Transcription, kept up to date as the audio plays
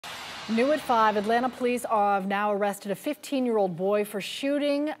New at 5, Atlanta police have now arrested a 15-year-old boy for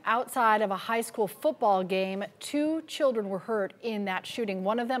shooting outside of a high school football game. 2 children were hurt in that shooting.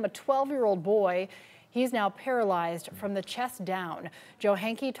 One of them, a 12-year-old boy. He's now paralyzed from the chest down. Joe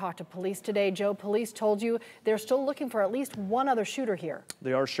Hankey talked to police today. Joe, police told you they're still looking for at least one other shooter here.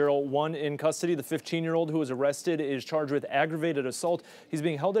 They are, Cheryl. One in custody. The 15-year-old who was arrested is charged with aggravated assault. He's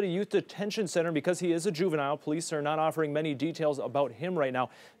being held at a youth detention center because he is a juvenile. Police are not offering many details about him right now.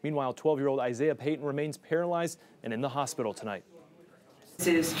 Meanwhile, 12-year-old Isaiah Payton remains paralyzed and in the hospital tonight. It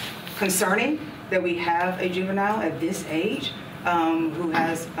is concerning that we have a juvenile at this age who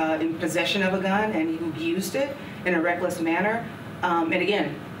has in possession of a gun and who used it in a reckless manner. And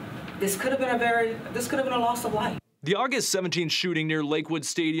again, this could have been a loss of life. The August 17th shooting near Lakewood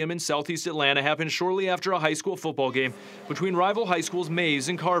Stadium in southeast Atlanta happened shortly after a high school football game between rival high schools Mays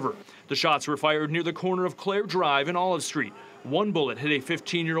and Carver. The shots were fired near the corner of Clare Drive and Olive Street. One bullet hit a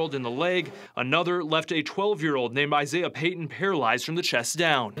 15-year-old in the leg. Another left a 12-year-old named Isaiah Payton paralyzed from the chest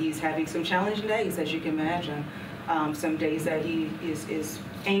down. He's having some challenging days, as you can imagine. Some days that he is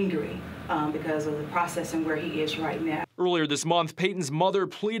angry because of the process and where he is right now. Earlier this month, Payton's mother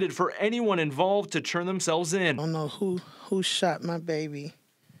pleaded for anyone involved to turn themselves in. I don't know who shot my baby,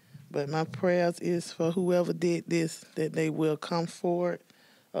 but my prayers is for whoever did this, that they will come forward,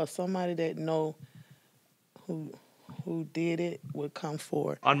 or somebody that know who did it will come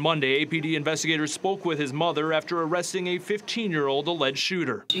forward. On Monday, APD investigators spoke with his mother after arresting a 15-year-old alleged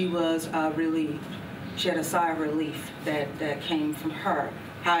shooter. She was relieved. She had a sigh of relief that came from her.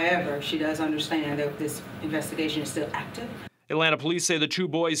 However, she does understand that this investigation is still active. Atlanta police say the 2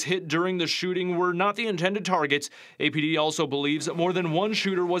 boys hit during the shooting were not the intended targets. APD also believes that more than one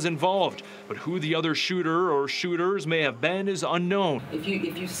shooter was involved, but who the other shooter or shooters may have been is unknown. If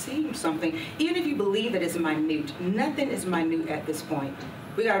you see something, even if you believe that it's minute, nothing is minute at this point.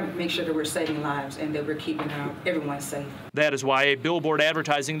 We got to make sure that we're saving lives and that we're keeping everyone safe. That is why a billboard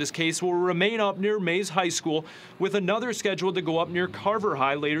advertising this case will remain up near Mays High School, with another scheduled to go up near Carver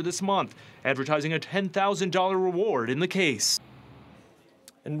High later this month, advertising a $10,000 reward in the case.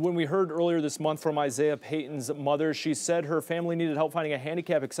 And when we heard earlier this month from Isaiah Payton's mother, she said her family needed help finding a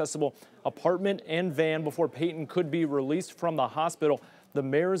handicap-accessible apartment and van before Payton could be released from the hospital. The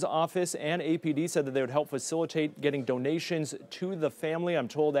mayor's office and APD said that they would help facilitate getting donations to the family. I'm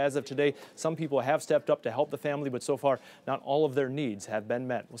told as of today, some people have stepped up to help the family, but so far, not all of their needs have been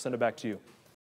met. We'll send it back to you.